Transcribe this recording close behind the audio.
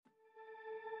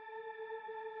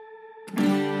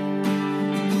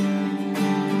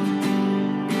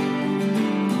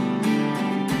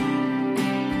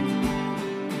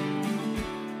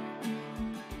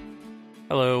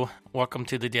Hello, welcome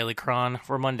to the Daily Cron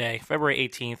for Monday, February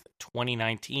 18th,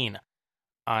 2019.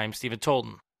 I'm Stephen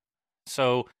Tolton.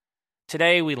 So,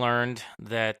 today we learned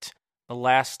that the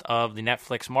last of the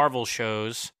Netflix Marvel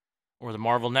shows, or the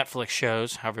Marvel Netflix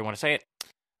shows, however you want to say it,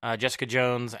 Jessica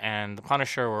Jones and The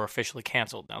Punisher were officially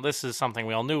canceled. Now, this is something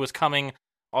we all knew was coming.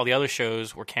 All the other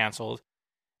shows were canceled.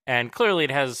 And clearly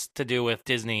it has to do with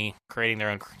Disney creating their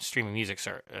own streaming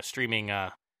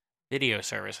video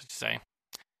service, I should say.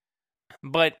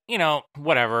 But,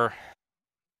 whatever.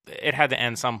 It had to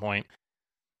end some point.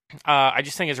 I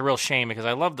just think it's a real shame because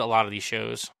I loved a lot of these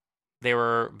shows. They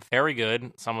were very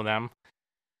good, some of them.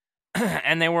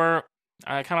 And they were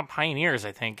kind of pioneers,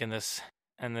 I think, in this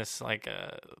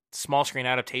small screen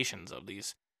adaptations of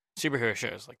these superhero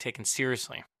shows, like taken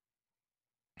seriously.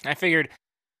 I figured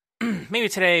maybe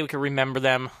today we could remember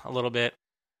them a little bit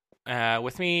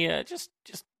with me just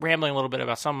rambling a little bit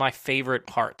about some of my favorite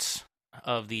parts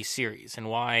of these series and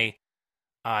why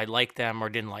I liked them or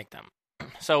didn't like them.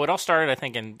 So it all started, I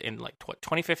think, in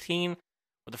 2015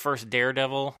 with the first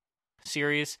Daredevil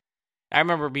series. I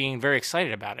remember being very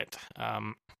excited about it.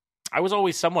 I was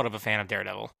always somewhat of a fan of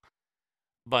Daredevil,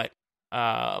 but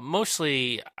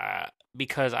mostly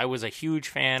because I was a huge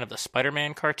fan of the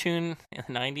Spider-Man cartoon in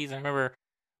the 90s. I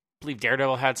believe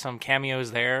Daredevil had some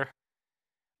cameos there.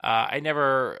 I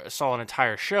never saw an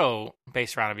entire show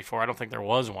based around it before. I don't think there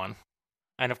was one.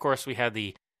 And of course, we had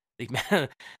the Ben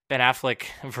Affleck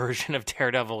version of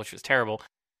Daredevil, which was terrible.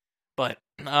 But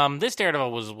this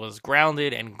Daredevil was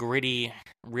grounded and gritty,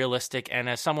 realistic. And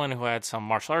as someone who had some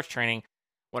martial arts training,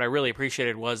 what I really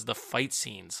appreciated was the fight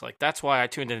scenes. Like, that's why I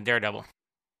tuned into Daredevil.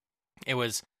 It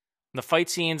was the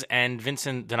fight scenes and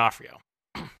Vincent D'Onofrio.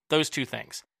 Those two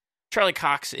things. Charlie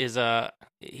Cox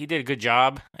he did a good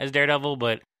job as Daredevil,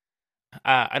 but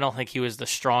I don't think he was the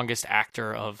strongest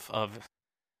actor of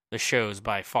the shows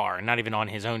by far, not even on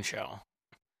his own show.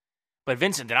 But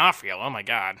Vincent D'Onofrio, oh my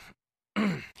God.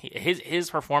 his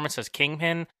performance as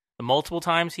Kingpin, the multiple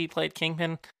times he played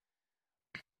Kingpin,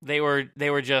 they were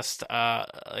just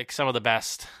like some of the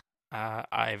best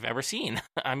I've ever seen.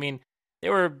 I mean, they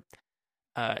were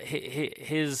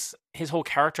his whole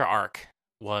character arc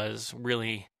was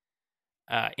really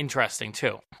interesting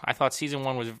too. I thought season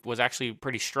 1 was actually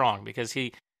pretty strong because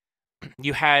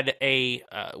you had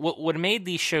what made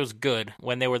these shows good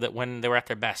when they were at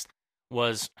their best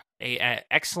was a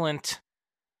excellent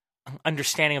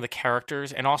understanding of the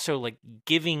characters and also like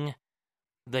giving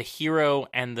the hero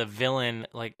and the villain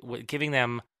giving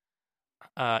them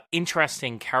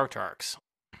interesting character arcs.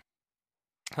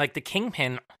 Like the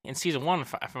Kingpin in season 1,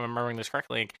 if I'm remembering this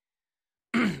correctly,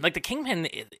 like the Kingpin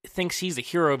thinks he's the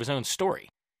hero of his own story,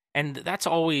 and that's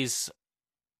always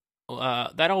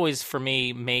for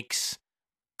me makes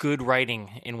good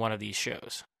writing in one of these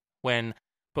shows when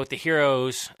both the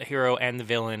hero and the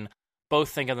villain both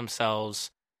think of themselves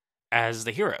as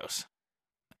the heroes.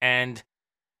 And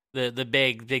the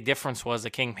big difference was the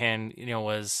Kingpin,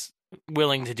 was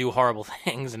willing to do horrible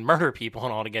things and murder people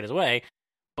and all to get his way,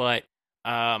 but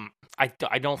I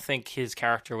don't think his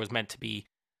character was meant to be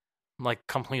like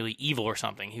completely evil or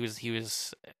something. He was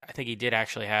I think he did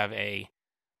actually have a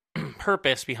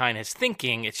purpose behind his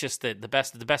thinking. It's just that the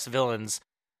best villains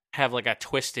have like a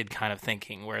twisted kind of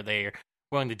thinking where they're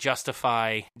willing to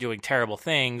justify doing terrible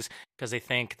things because they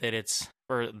think that it's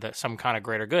for some kind of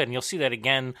greater good. And you'll see that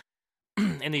again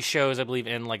in these shows, I believe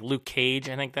in like Luke Cage.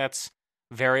 I think that's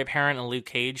very apparent in Luke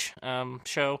Cage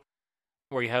show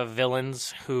where you have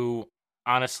villains who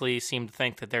honestly seem to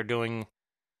think that they're doing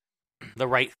the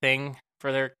right thing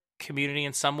for their community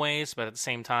in some ways, but at the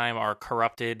same time are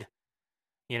corrupted,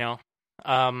 and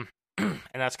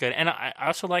that's good. And I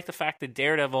also like the fact that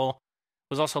Daredevil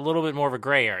was also a little bit more of a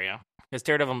gray area because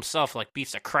Daredevil himself like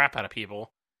beats the crap out of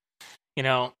people.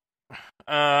 You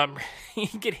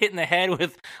get hit in the head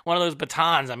with one of those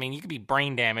batons. I mean, you could be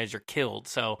brain damaged or killed.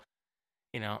 So,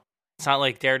 it's not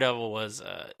like Daredevil was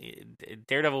in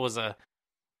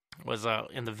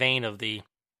the vein of the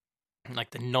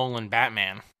Nolan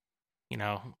Batman,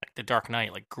 like the Dark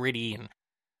Knight, like gritty and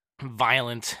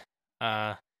violent.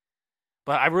 But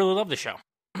I really love the show.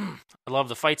 I love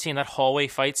the fight scene. That hallway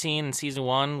fight scene in season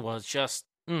 1 was just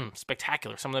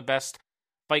spectacular. Some of the best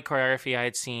fight choreography I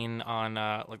had seen on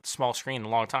like the small screen in a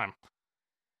long time.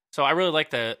 So I really like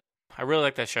that. I really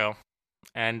like that show,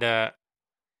 and and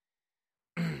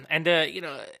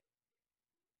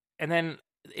then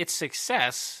its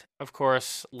success, of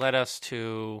course, led us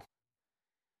to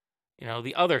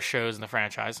the other shows in the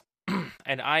franchise.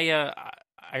 And I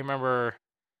remember,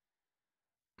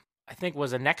 I think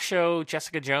was the next show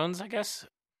Jessica Jones, I guess.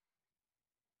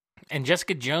 And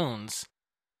Jessica Jones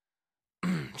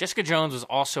Jessica Jones was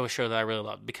also a show that I really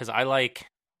loved because I like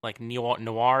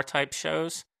noir type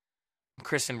shows.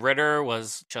 Kristen Ritter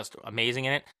was just amazing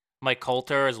in it. Mike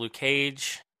Coulter as Luke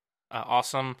Cage,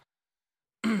 awesome.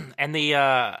 And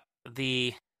the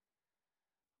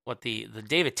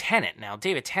David Tennant now.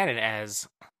 David Tennant as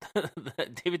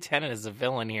David Tennant as the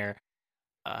villain here.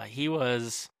 He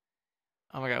was,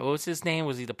 oh my god, what was his name?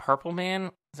 Was he the Purple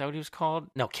Man? Is that what he was called?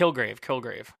 No, Kilgrave.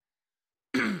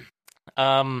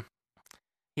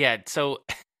 Yeah. So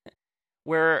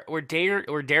where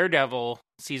Daredevil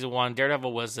season 1,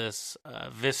 Daredevil was this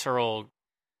visceral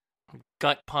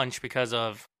gut punch because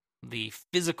of the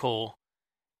physical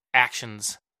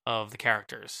actions of the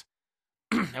characters.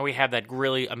 And we have that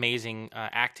really amazing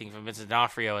acting from Vincent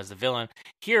D'Onofrio as the villain.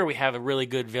 Here we have a really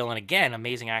good villain again,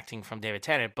 amazing acting from David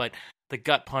Tennant, but the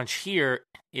gut punch here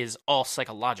is all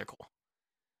psychological.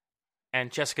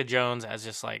 And Jessica Jones as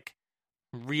just like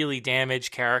really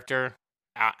damaged character,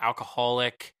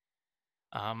 alcoholic,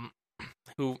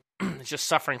 who is just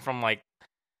suffering from like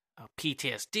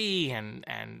PTSD,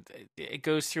 and it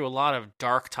goes through a lot of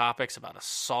dark topics about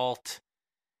assault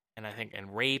and I think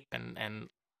and rape and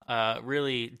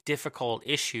really difficult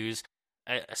issues,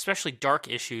 especially dark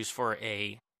issues for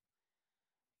a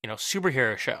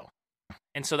superhero show.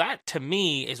 And so that to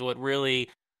me is what really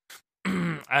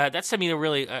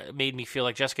made me feel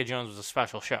like Jessica Jones was a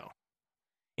special show.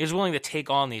 It was willing to take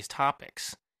on these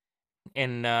topics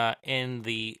in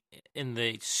the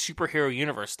superhero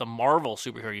universe, the Marvel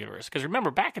superhero universe. Because remember,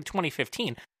 back in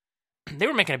 2015, they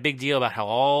were making a big deal about how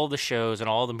all the shows and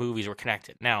all the movies were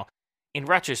connected. Now, in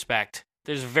retrospect,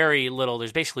 there's very little.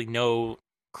 There's basically no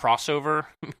crossover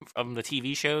from the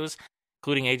TV shows,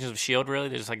 including Agents of S.H.I.E.L.D., really.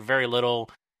 There's like very little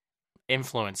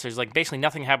influence. There's like basically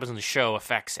nothing happens in the show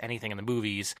affects anything in the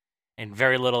movies, and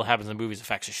very little happens in the movies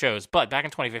affects the shows. But back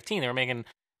in 2015,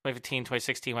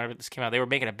 2016, whenever this came out, they were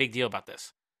making a big deal about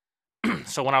this.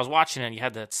 So when I was watching it, you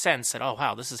had that sense that, oh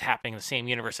wow, this is happening in the same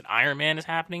universe that Iron Man is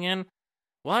happening in.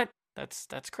 What?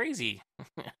 That's crazy.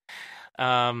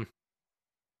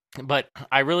 But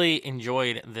I really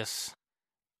enjoyed this.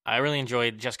 I really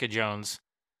enjoyed Jessica Jones.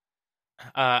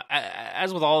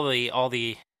 As with all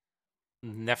the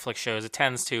Netflix shows, it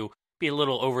tends to be a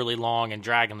little overly long and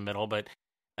drag in the middle. But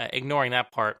ignoring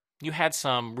that part, you had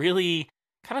some really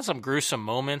kind of some gruesome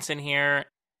moments in here.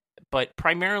 But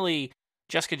primarily,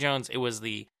 Jessica Jones, it was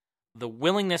the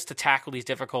willingness to tackle these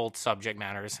difficult subject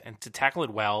matters and to tackle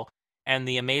it well, and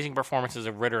the amazing performances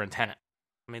of Ritter and Tennant.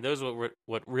 I mean, those were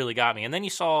what really got me. And then you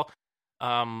saw,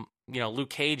 Luke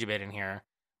Cage a bit in here,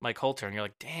 Mike Coulter, and you're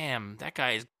like, damn, that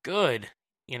guy is good.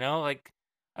 Like,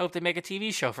 I hope they make a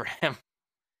TV show for him.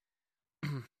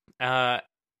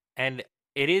 And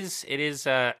it is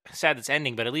sad it's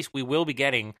ending, but at least we will be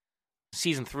getting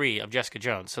season 3 of Jessica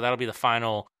Jones. So that'll be the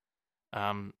final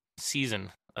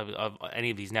season of any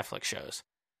of these Netflix shows.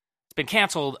 It's been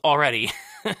canceled already,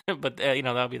 but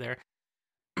that'll be there.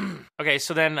 Okay,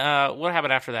 so then what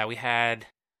happened after that? We had,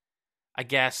 I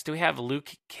guess, do we have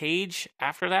Luke Cage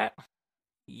after that?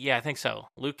 Yeah, I think so.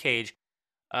 Luke Cage.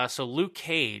 So Luke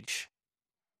Cage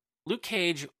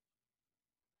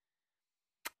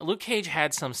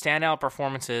had some standout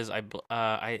performances,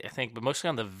 I think, but mostly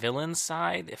on the villain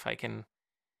side, if I can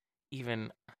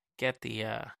even get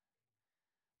the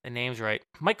names right.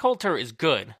 Mike Coulter is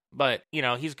good, but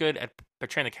he's good at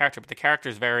portraying the character, but the character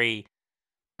is very,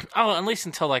 at least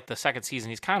until like the second season,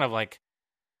 he's kind of like,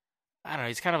 I don't know,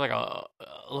 he's kind of like a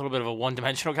little bit of a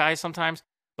one-dimensional guy sometimes.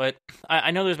 But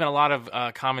I know there's been a lot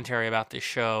of commentary about this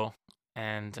show,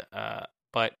 and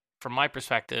but from my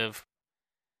perspective,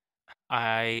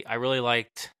 I really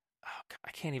liked,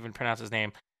 I can't even pronounce his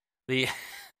name, the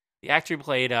actor who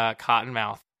played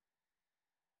Cottonmouth,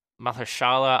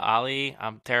 Mahershala Ali.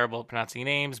 I'm terrible at pronouncing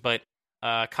names, but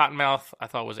Cottonmouth I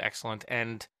thought was excellent,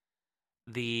 and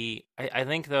I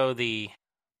think though the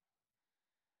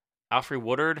Alfre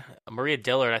Woodard, Maria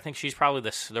Dillard, I think she's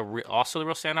probably also the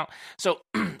real standout. So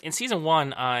in season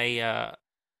 1, I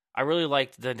really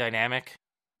liked the dynamic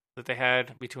that they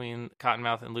had between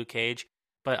Cottonmouth and Luke Cage,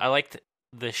 but I liked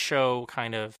the show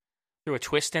kind of threw a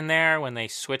twist in there when they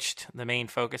switched the main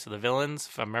focus of the villains,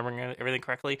 if I'm remembering everything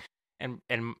correctly, and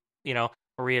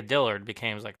Maria Dillard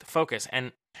became like the focus,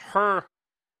 and her,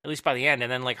 at least by the end,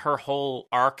 and then like her whole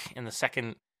arc in the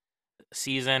second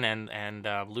season,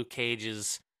 and Luke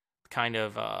Cage's kind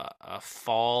of a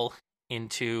fall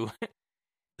into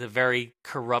the very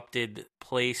corrupted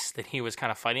place that he was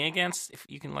kind of fighting against, if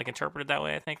you can like interpret it that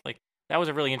way. I think like that was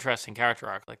a really interesting character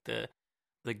arc, like the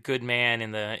good man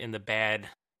in the bad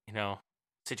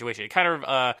situation. It kind of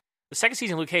the second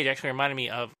season of Luke Cage actually reminded me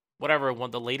of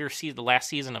the last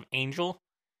season of Angel,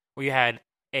 where you had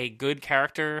a good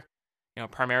character,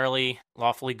 primarily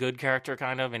lawfully good character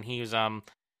kind of, and he was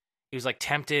like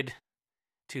tempted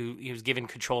to, he was given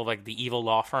control of like the evil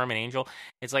law firm and Angel.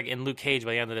 It's like in Luke Cage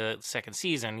by the end of the second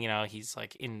season, he's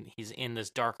like he's in this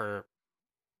darker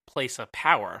place of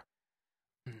power,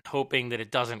 hoping that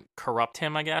it doesn't corrupt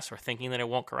him, I guess, or thinking that it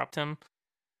won't corrupt him.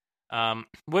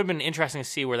 Would have been interesting to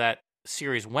see where that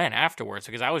series went afterwards,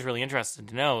 because I was really interested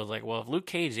to know, like, well, if Luke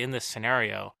Cage in this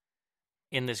scenario,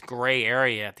 in this gray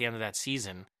area at the end of that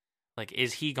season, like,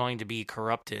 is he going to be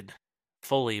corrupted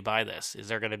fully by this? Is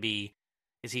he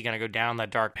going to go down that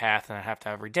dark path and have to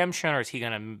have redemption, or is he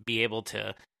going to be able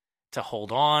to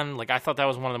hold on? Like, I thought that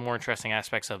was one of the more interesting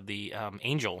aspects of the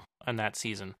Angel in that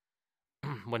season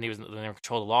when they were in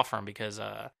control of the law firm, because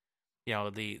the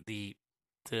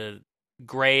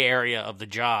gray area of the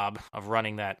job of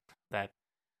running that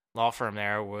law firm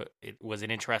there, it was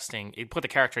an interesting. It put the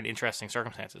character in interesting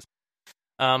circumstances.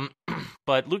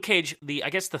 But Luke Cage, I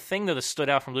guess the thing that stood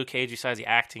out from Luke Cage, besides the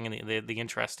acting and the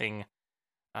interesting,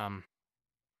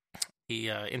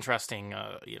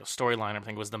 storyline and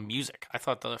everything, was the music. I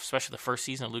thought especially the first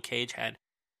season of Luke Cage had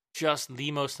just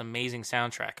the most amazing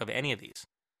soundtrack of any of these.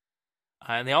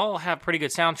 And they all have pretty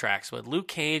good soundtracks, but Luke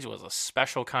Cage was a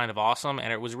special kind of awesome,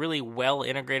 and it was really well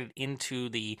integrated into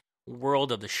the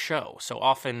world of the show. So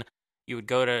often you would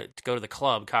go to the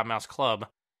club, Cottonmouth Club,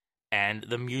 and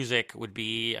the music would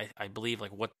be, I believe,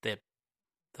 like what the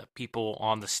people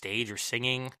on the stage are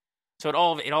singing. So it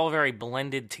all very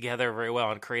blended together very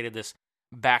well and created this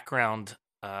background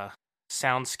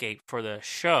soundscape for the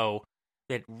show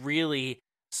that really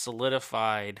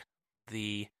solidified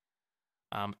the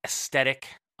aesthetic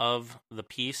of the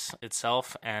piece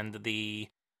itself and the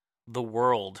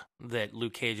world that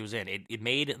Luke Cage was in. It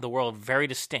made the world very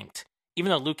distinct. Even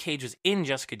though Luke Cage was in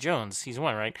Jessica Jones season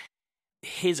 1, right?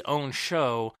 His own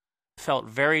show felt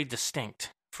very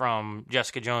distinct from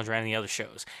Jessica Jones or any other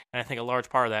shows. And I think a large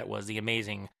part of that was the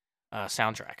amazing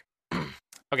soundtrack.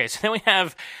 Okay, so then we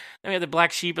have the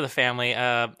black sheep of the family,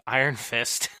 Iron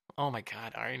Fist. Oh my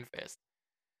God, Iron Fist.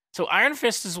 So Iron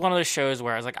Fist is one of those shows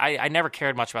where I was like, I never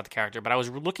cared much about the character, but I was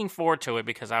looking forward to it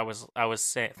because I was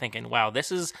thinking, wow,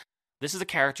 this is a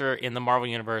character in the Marvel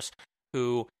Universe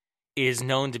who is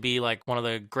known to be like one of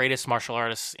the greatest martial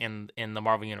artists in the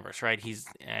Marvel Universe, right?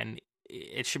 And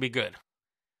it should be good.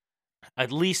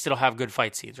 At least it'll have good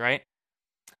fight scenes, right?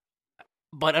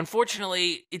 But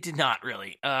unfortunately, it did not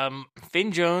really.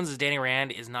 Finn Jones as Danny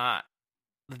Rand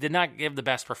did not give the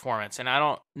best performance, and I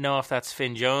don't know if that's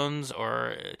Finn Jones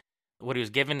or what he was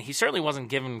given. He certainly wasn't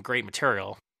given great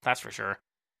material, that's for sure.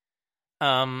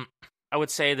 I would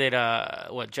say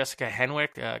that Jessica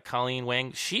Henwick, Colleen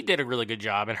Wing, she did a really good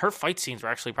job, and her fight scenes were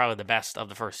actually probably the best of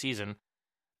the first season.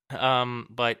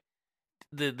 But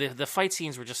the fight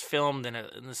scenes were just filmed in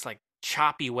this like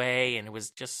choppy way, and it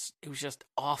was just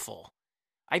awful.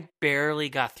 I barely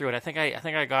got through it. I think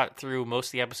I got through most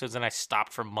of the episodes, and I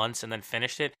stopped for months and then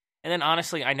finished it. And then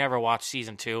honestly, I never watched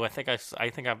season 2. I think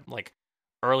I'm like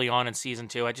early on in season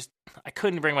 2. I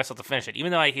couldn't bring myself to finish it,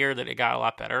 even though I hear that it got a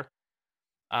lot better.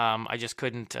 I just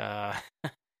couldn't. I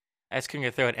just couldn't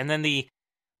get through it. And then the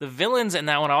villains in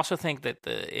that one, I also think that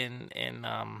in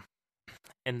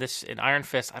Iron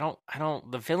Fist,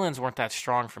 the villains weren't that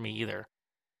strong for me either.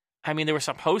 I mean, they were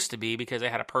supposed to be because they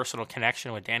had a personal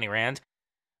connection with Danny Rand,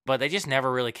 but they just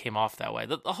never really came off that way.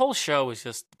 The whole show was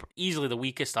just easily the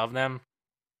weakest of them,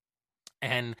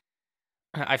 and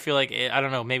I feel like I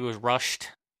don't know, maybe it was rushed.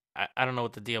 I don't know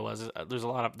what the deal was. There's a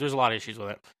lot of issues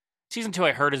with it. Season 2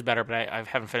 I heard is better, but I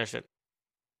haven't finished it.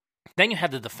 Then you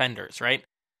had the Defenders, right?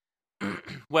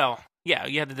 Well, yeah,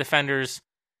 you had the Defenders,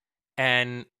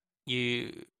 and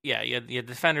you had the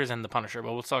Defenders and the Punisher.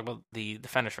 But we'll talk about the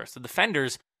Defenders first. The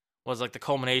Defenders was like the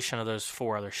culmination of those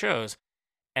 4 other shows,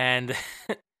 and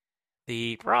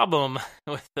the problem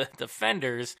with the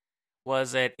Defenders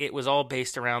was that it was all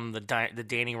based around the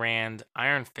Danny Rand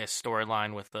Iron Fist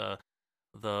storyline with the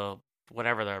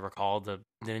whatever they were called, the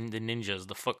ninjas,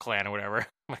 the Foot Clan or whatever.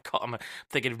 I'm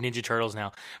thinking of Ninja Turtles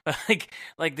now, but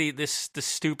like the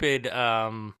stupid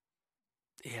the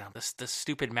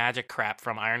stupid magic crap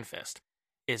from Iron Fist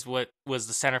is what was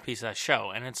the centerpiece of that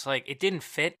show, and it's like it didn't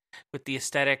fit with the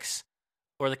aesthetics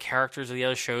or the characters of the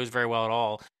other shows very well at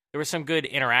all. There were some good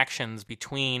interactions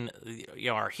between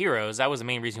our heroes. That was the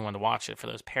main reason we wanted to watch it, for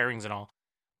those pairings and all.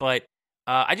 But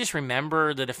I just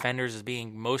remember the Defenders as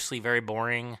being mostly very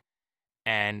boring,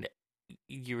 and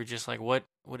you were just like, what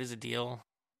is the deal?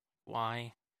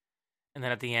 Why? And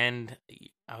then at the end,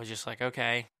 I was just like,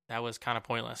 okay, that was kind of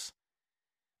pointless.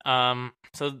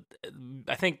 So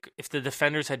I think if the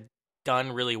Defenders had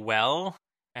done really well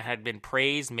and had been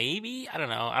praised, maybe, I don't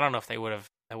know if they would have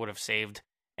that would have saved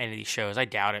any of these shows. I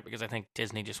doubt it, because I think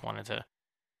Disney just wanted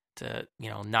to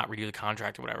not renew the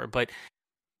contract or whatever. But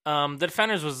the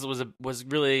Defenders was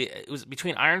really, it was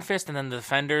between Iron Fist and then the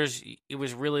Defenders. It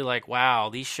was really like, wow,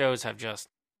 these shows have just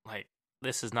like,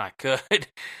 this is not good.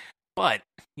 But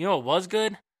you know what was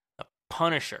good? The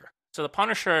Punisher. So the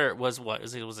Punisher was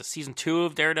it was a season 2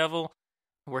 of Daredevil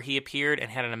where he appeared and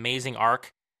had an amazing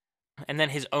arc, and then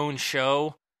his own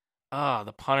show.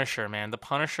 The Punisher, man. The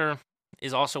Punisher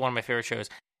is also one of my favorite shows,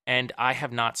 and I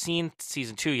have not seen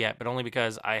season 2 yet, but only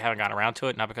because I haven't gotten around to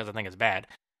it, not because I think it's bad.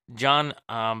 John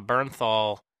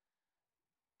Bernthal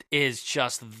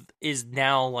is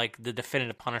now like the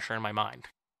definitive Punisher in my mind.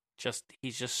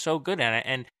 He's just so good at it,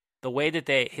 and the way that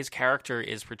his character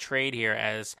is portrayed here,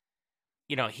 as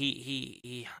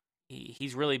he's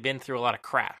really been through a lot of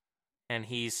crap, and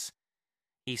he's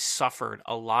suffered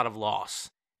a lot of loss,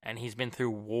 and he's been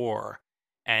through war,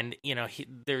 and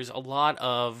there's a lot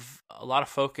of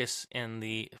focus in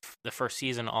the first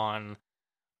season on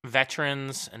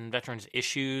veterans and veterans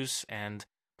issues and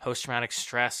post-traumatic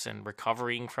stress and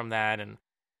recovering from that, and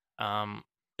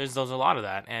there's a lot of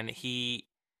that, and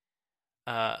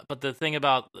but the thing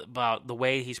about the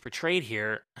way he's portrayed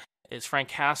here is Frank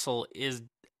Castle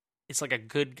it's like a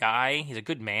good guy. He's a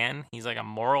good man. He's like a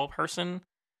moral person,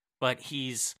 but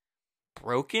he's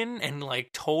broken and like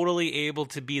totally able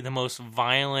to be the most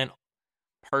violent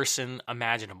person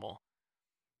imaginable.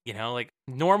 Like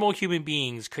normal human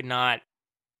beings could not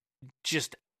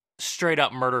just straight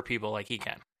up murder people like he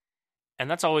can.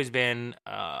 And that's always been,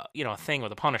 a thing with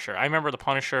the Punisher. I remember the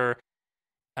Punisher.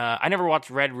 I never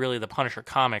read really the Punisher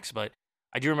comics, but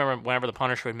I do remember whenever the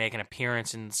Punisher would make an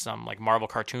appearance in some like Marvel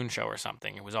cartoon show or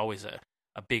something, it was always a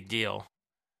big deal.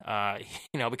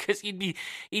 Because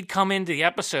he'd come into the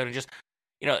episode and just,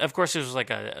 of course it was like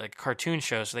a cartoon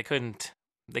show, so they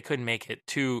couldn't make it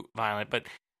too violent. But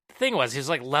the thing was, his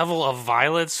like level of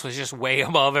violence was just way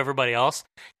above everybody else,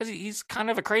 because he's kind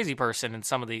of a crazy person in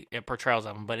some of the portrayals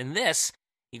of him. But in this,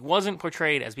 he wasn't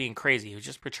portrayed as being crazy. He was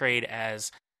just portrayed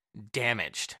as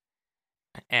damaged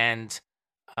and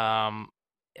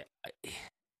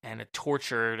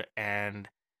tortured, and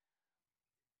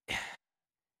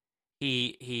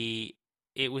it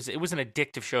was an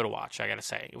addictive show to watch. I gotta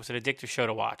say, it was an addictive show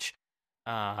to watch.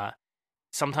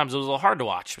 Sometimes it was a little hard to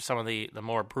watch for some of the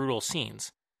more brutal scenes,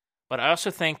 but I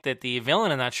also think that the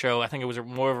villain in that show, I think it was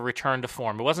more of a return to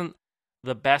form. It wasn't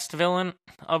the best villain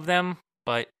of them,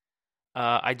 but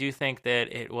I do think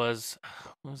that it was,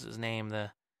 what was his name,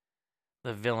 the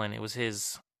villain. It was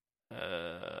his.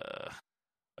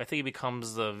 I think he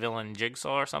becomes the villain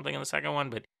Jigsaw or something in the second one,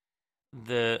 but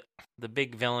the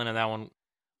big villain in that one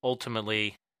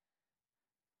ultimately,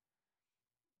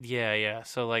 yeah.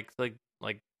 So like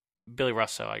Billy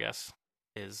Russo, I guess,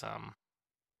 is I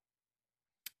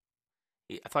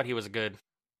thought he was a good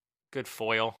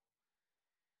foil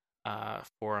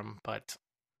for him, but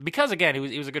because again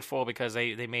he was a good foil because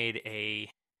they made a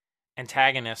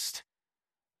antagonist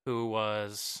who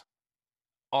was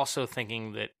also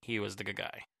thinking that he was the good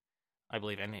guy, I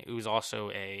believe, and he was also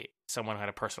someone who had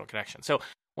a personal connection. So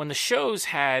when the shows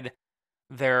had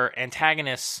their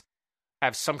antagonists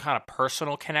have some kind of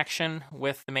personal connection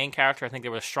with the main character, I think they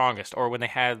were the strongest, or when they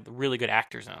had really good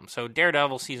actors in them. So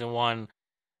Daredevil season 1,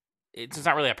 it's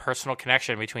not really a personal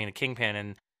connection between the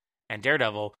Kingpin and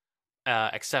Daredevil,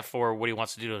 except for what he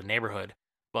wants to do to the neighborhood.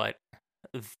 But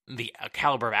the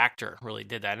caliber of actor really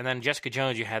did that. And then Jessica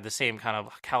Jones, you had the same kind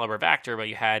of caliber of actor, but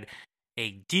you had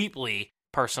a deeply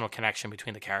personal connection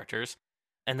between the characters.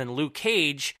 And then Luke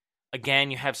Cage,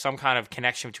 again, you have some kind of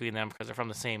connection between them because they're from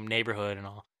the same neighborhood and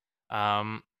all.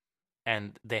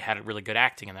 And they had really good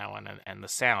acting in that one, and the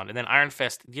sound. And then Iron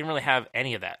Fist didn't really have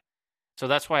any of that. So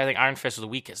that's why I think Iron Fist was the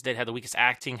weakest. It had the weakest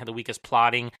acting, had the weakest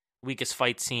plotting, weakest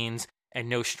fight scenes, and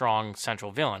no strong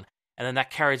central villain. And then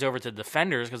that carries over to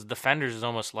Defenders, because Defenders is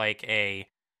almost like a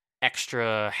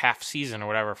extra half season or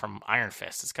whatever from Iron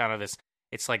Fist. It's kind of this,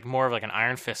 it's like more of like an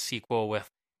Iron Fist sequel with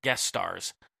guest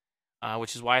stars,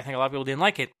 which is why I think a lot of people didn't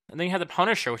like it. And then you had The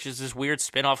Punisher, which is this weird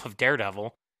spin-off of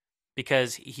Daredevil,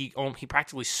 because he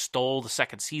practically stole the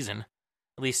second season.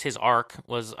 At least his arc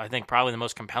was, I think, probably the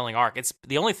most compelling arc. It's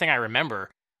the only thing I remember,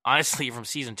 honestly, from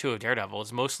season 2 of Daredevil.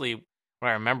 Is mostly what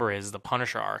I remember is the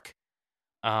Punisher arc.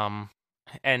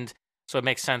 And so it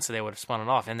makes sense that they would have spun it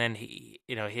off. And then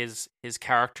his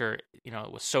character,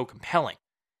 was so compelling.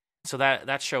 So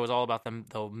that show was all about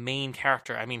the main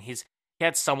character. I mean, he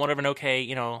had somewhat of an okay,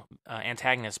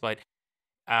 antagonist, but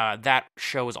that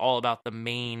show was all about the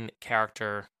main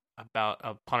character,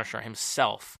 about Punisher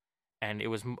himself, and it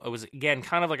was again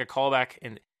kind of like a callback,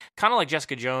 and kind of like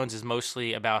Jessica Jones is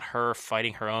mostly about her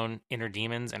fighting her own inner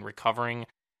demons and recovering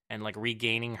and like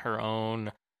regaining her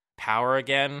own power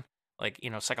again, like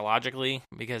psychologically,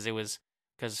 because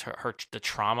the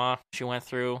trauma she went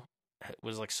through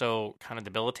was like so kind of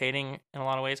debilitating in a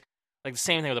lot of ways. Like the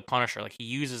same thing with the Punisher, like he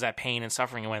uses that pain and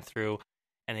suffering he went through,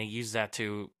 and he uses that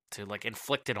to like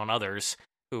inflict it on others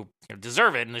who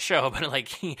deserve it in the show,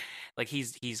 but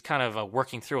he's kind of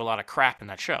working through a lot of crap in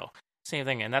that show. Same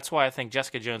thing, and that's why I think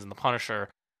Jessica Jones and the Punisher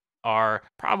are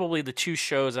probably the two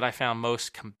shows that I found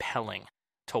most compelling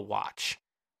to watch,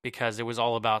 because it was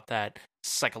all about that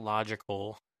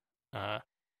psychological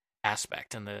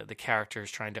aspect and the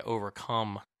characters trying to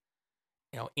overcome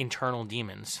internal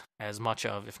demons as much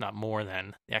of, if not more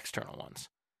than, the external ones.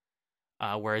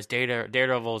 Whereas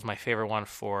Daredevil is my favorite one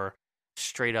for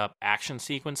straight up action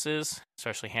sequences,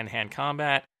 especially hand-to-hand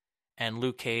combat, and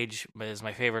Luke Cage is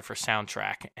my favorite for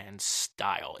soundtrack and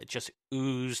style. It just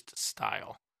oozed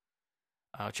style,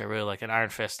 which I really like. And Iron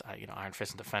Fist, Iron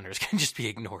Fist and Defenders can just be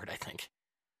ignored, I think.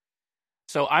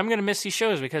 So I'm going to miss these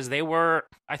shows because they were,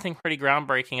 I think, pretty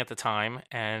groundbreaking at the time,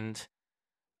 and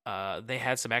they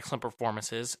had some excellent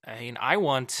performances. I mean, I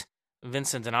want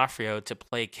Vincent D'Onofrio to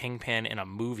play Kingpin in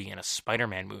a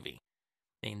Spider-Man movie.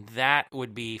 I mean, that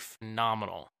would be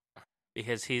phenomenal,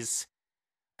 because his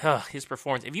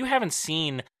performance. If you haven't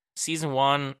seen season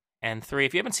 1 and 3,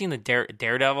 if you haven't seen the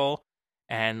Daredevil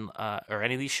and or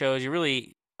any of these shows, you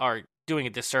really are doing a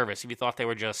disservice if you thought they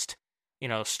were just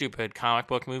stupid comic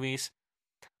book movies.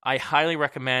 I highly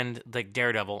recommend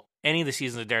Daredevil. Any of the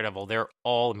seasons of Daredevil, they're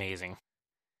all amazing.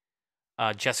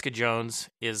 Jessica Jones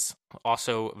is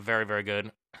also very, very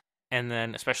good. And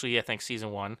then, especially, I think,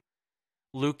 season 1.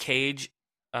 Luke Cage,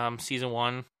 season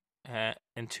 1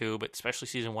 and 2, but especially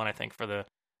season 1, I think, for the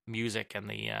music and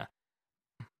the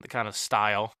kind of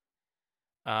style.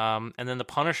 And then the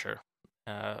Punisher.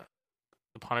 The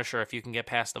Punisher, if you can get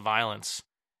past the violence,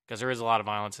 because there is a lot of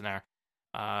violence in there,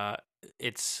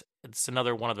 it's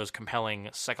another one of those compelling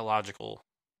psychological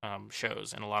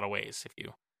shows in a lot of ways. If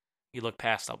you look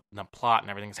past the plot and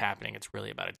everything's happening, it's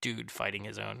really about a dude fighting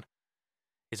his own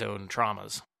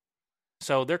traumas.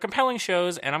 So they're compelling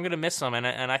shows, and I'm going to miss them.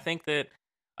 And I think that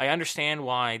I understand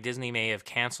why Disney may have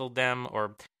canceled them,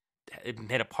 or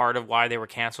admit a part of why they were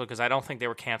canceled, because I don't think they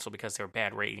were canceled because they were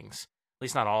bad ratings. At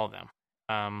least not all of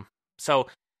them. So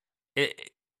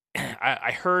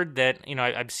I heard that,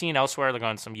 I've seen elsewhere, like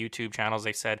on some YouTube channels,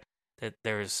 they said that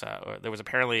there was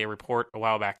apparently a report a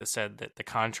while back that said that the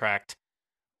contract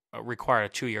required a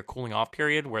 2-year cooling off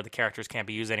period where the characters can't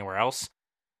be used anywhere else.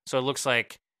 So it looks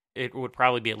like it would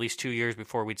probably be at least 2 years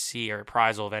before we'd see a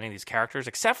reprisal of any of these characters,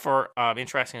 except for,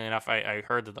 interestingly enough, I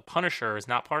heard that the Punisher is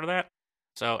not part of that.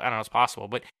 So I don't know, it's possible.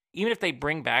 But even if they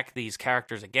bring back these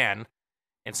characters again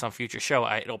in some future show,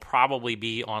 it'll probably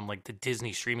be on like the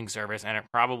Disney streaming service, and it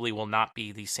probably will not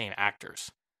be these same actors.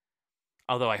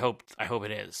 Although I hope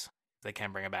it is. They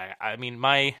can bring it back. I mean,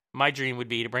 my dream would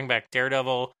be to bring back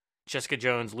Daredevil, Jessica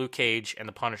Jones, Luke Cage, and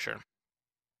the Punisher.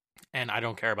 And I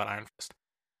don't care about Iron Fist.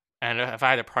 And if I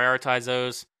had to prioritize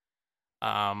those,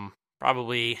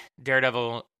 probably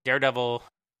Daredevil,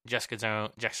 Jessica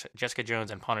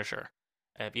Jones, and Punisher.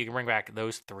 If you can bring back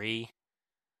those 3,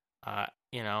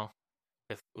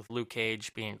 with Luke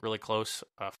Cage being really close,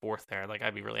 4th there, like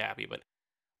I'd be really happy. But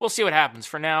we'll see what happens.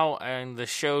 For now, and the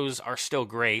shows are still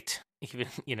great, even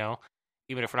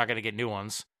if we're not going to get new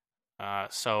ones.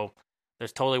 So they're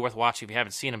totally worth watching if you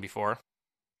haven't seen them before.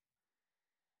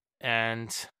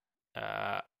 And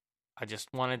I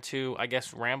just wanted to, I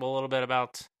guess, ramble a little bit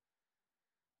about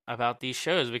these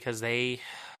shows, because I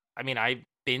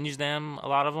binged them, a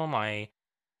lot of them. I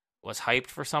was hyped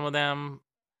for some of them.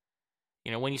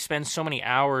 When you spend so many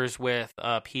hours with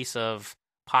a piece of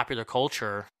popular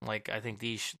culture, like I think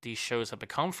these shows have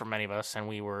become for many of us, and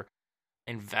we were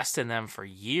invested in them for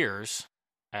years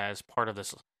as part of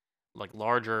this like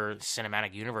larger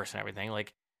cinematic universe and everything,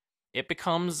 like it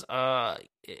becomes kind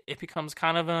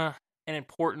of an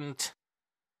important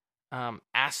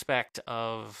aspect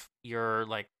of your,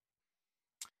 like,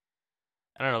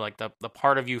 I don't know, like the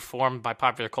part of you formed by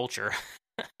popular culture.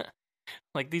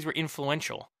 Like these were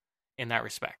influential in that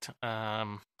respect.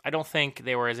 I don't think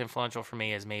they were as influential for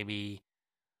me as maybe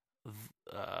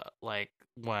like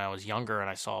when I was younger and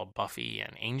I saw Buffy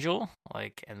and Angel,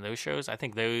 like, and those shows. I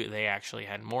think they actually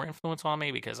had more influence on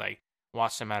me because I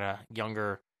watched them at a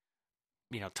younger,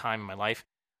 time in my life.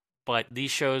 But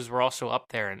these shows were also up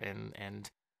there, and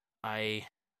I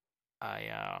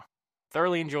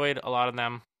thoroughly enjoyed a lot of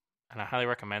them, and I highly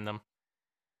recommend them.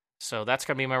 So that's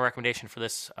going to be my recommendation for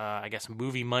this, I guess,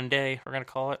 Movie Monday, we're going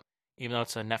to call it. even though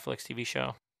it's a Netflix TV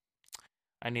show.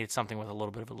 I needed something with a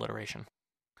little bit of alliteration.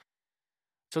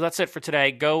 So that's it for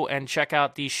today. Go and check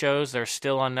out these shows. They're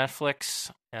still on Netflix,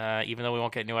 even though we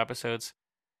won't get new episodes.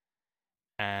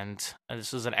 And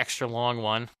this is an extra long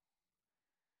one.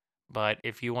 But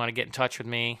if you want to get in touch with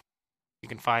me, you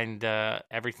can find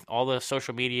all the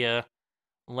social media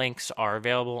links are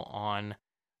available on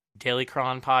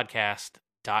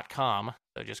dailycronpodcast.com.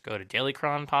 So just go to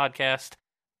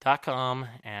dailycronpodcast.com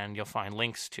and you'll find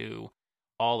links to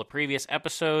all the previous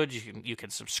episodes. You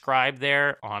can subscribe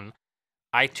there on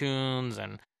iTunes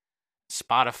and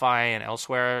Spotify and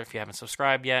elsewhere if you haven't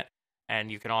subscribed yet.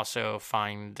 And you can also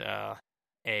find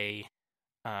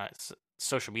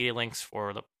social media links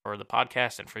for the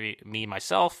podcast and for me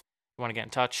myself. If you want to get in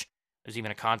touch, there's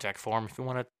even a contact form if you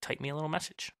want to type me a little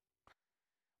message.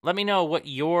 Let me know what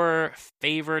your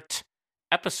favorite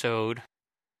episode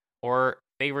or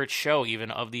favorite show even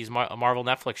of these Marvel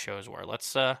Netflix shows were.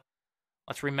 Let's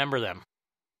remember them.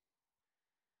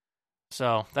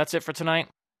 So that's it for tonight.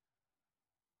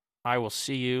 I will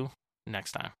see you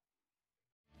next time.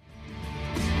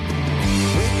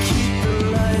 Keep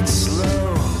the lights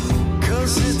low,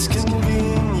 'cause it's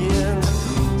convenient.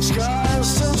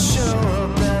 Scars don't show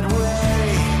up that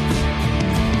way.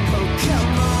 Oh,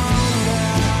 come on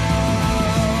now.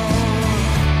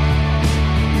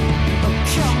 Oh,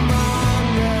 come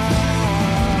on now.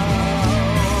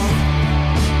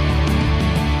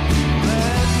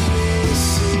 Let me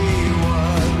see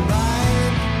what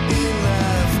might be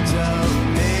left of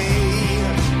me.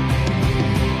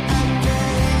 And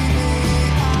maybe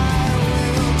I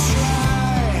will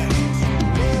try.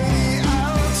 Maybe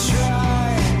I'll try.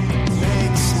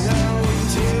 Makes no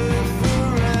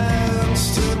difference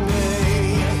to me.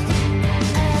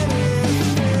 And if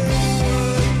it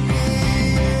would be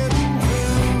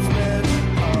improvement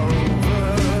over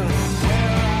where I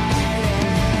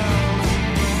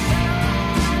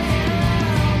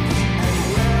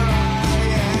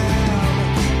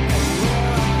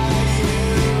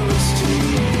used to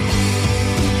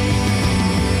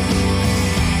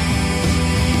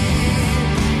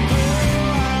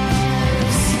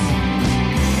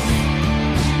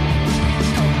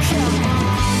come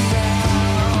on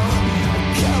now,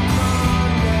 come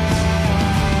on now.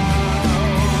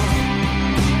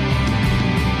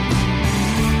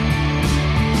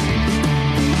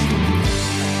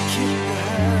 Keep the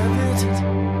habit,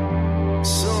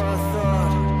 so I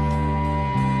thought.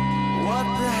 What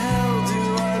the hell do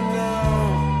I know?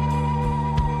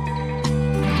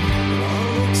 It all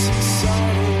looks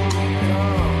exciting,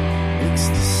 it's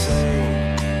the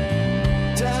same.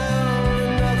 Down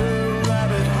another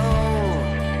rabbit hole.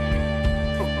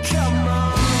 Oh, come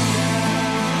on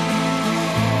now.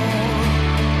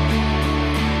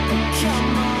 Oh,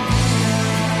 come